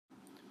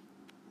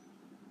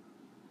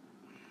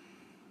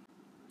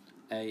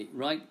a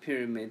right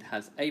pyramid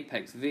has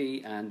apex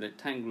V and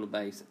rectangular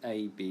base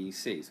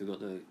ABC. So we've got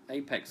the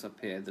apex up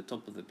here, the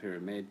top of the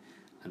pyramid,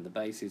 and the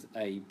base is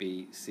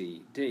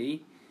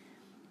ABCD.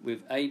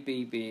 With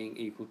AB being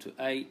equal to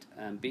 8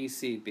 and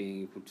BC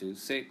being equal to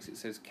 6, it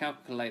says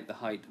calculate the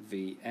height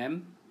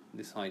VM,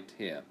 this height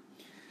here.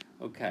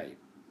 Okay.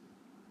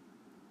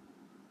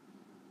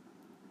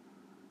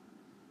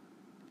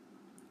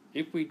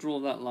 If we draw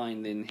that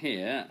line in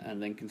here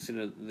and then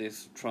consider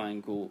this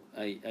triangle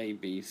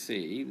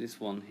ABC, this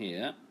one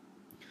here,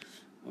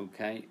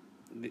 okay,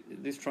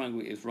 this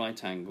triangle is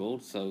right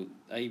angled, so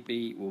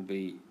AB will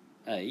be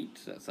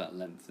 8, that's that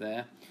length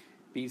there.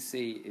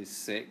 BC is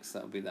 6,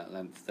 that will be that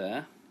length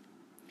there.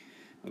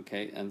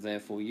 Okay, and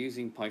therefore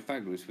using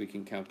Pythagoras we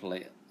can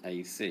calculate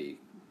AC.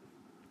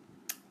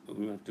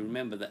 We have to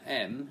remember that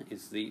M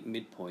is the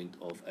midpoint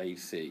of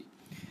AC.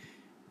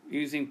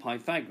 Using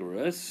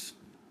Pythagoras,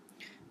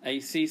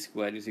 AC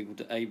squared is equal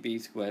to AB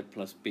squared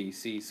plus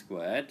BC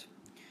squared.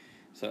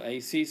 So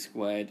AC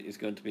squared is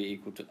going to be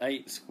equal to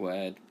 8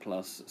 squared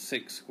plus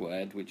 6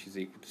 squared, which is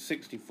equal to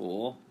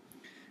 64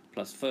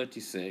 plus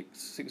 36.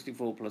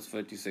 64 plus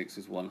 36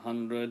 is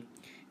 100.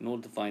 In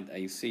order to find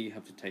AC, you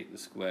have to take the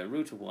square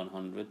root of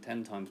 100.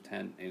 10 times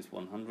 10 is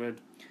 100.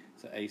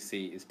 So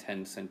AC is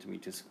 10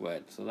 centimeters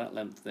squared. So that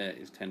length there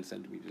is 10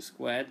 centimeters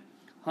squared.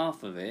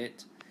 Half of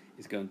it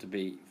is going to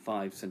be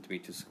 5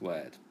 centimeters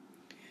squared.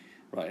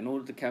 Right, in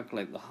order to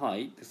calculate the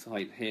height, this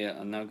height here,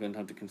 I'm now going to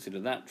have to consider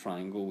that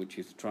triangle, which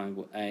is the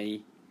triangle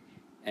AMV,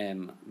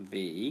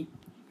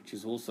 which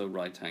is also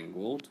right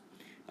angled.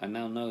 I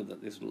now know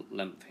that this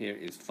length here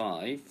is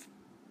 5,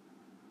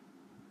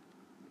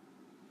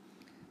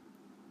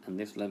 and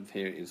this length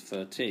here is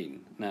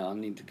 13. Now I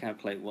need to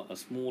calculate what a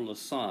smaller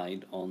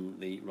side on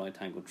the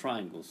right angled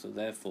triangle, so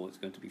therefore it's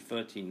going to be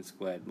 13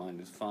 squared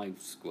minus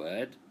 5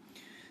 squared.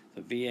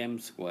 So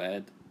VM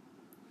squared,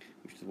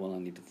 which is the one I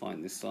need to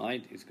find this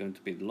side, is going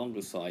to be the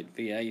longer side,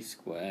 VA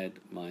squared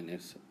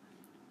minus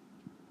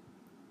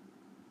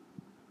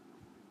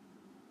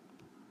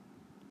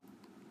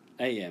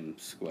AM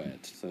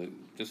squared. So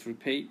just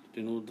repeat,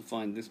 in order to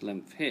find this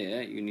length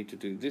here, you need to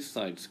do this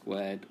side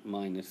squared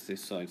minus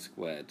this side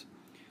squared,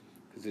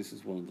 because this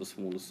is one of the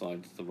smaller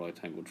sides of the right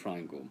angle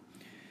triangle.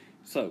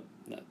 So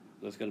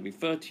that's going to be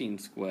 13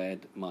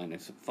 squared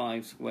minus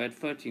 5 squared.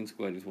 13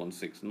 squared is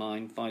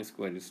 169, 5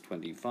 squared is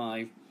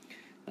 25.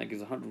 That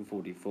gives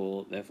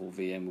 144, therefore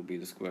VM will be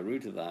the square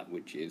root of that,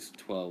 which is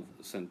 12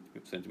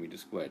 centimeters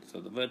squared. So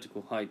the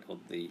vertical height of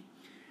the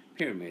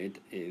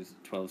pyramid is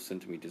 12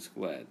 centimeters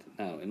squared.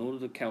 Now, in order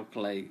to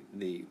calculate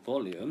the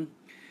volume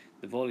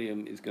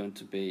is going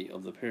to be,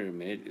 of the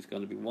pyramid, is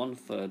going to be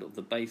 1/3 of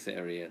the base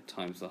area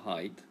times the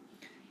height.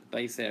 The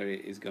base area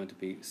is going to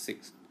be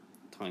 6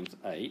 times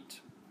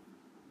 8.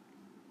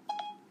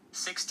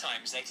 6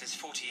 times 8 is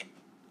 40.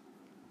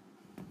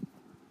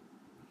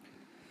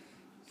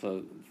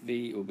 So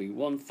V will be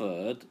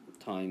 1/3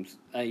 times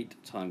 8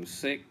 times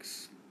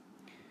 6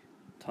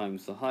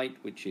 times the height,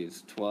 which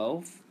is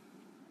 12.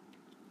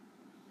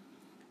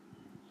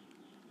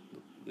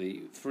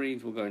 The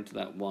 3's will go into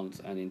that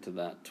once and into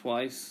that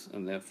twice,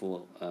 and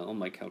therefore on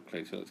my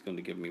calculator it's going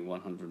to give me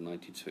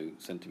 192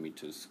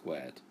 centimeters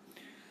squared.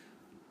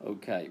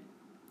 Okay,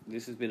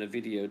 this has been a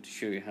video to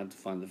show you how to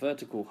find the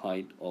vertical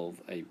height of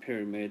a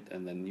pyramid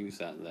and then use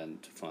that then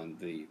to find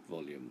the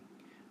volume.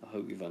 I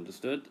hope you've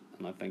understood,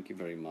 and I thank you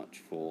very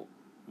much for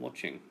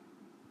watching.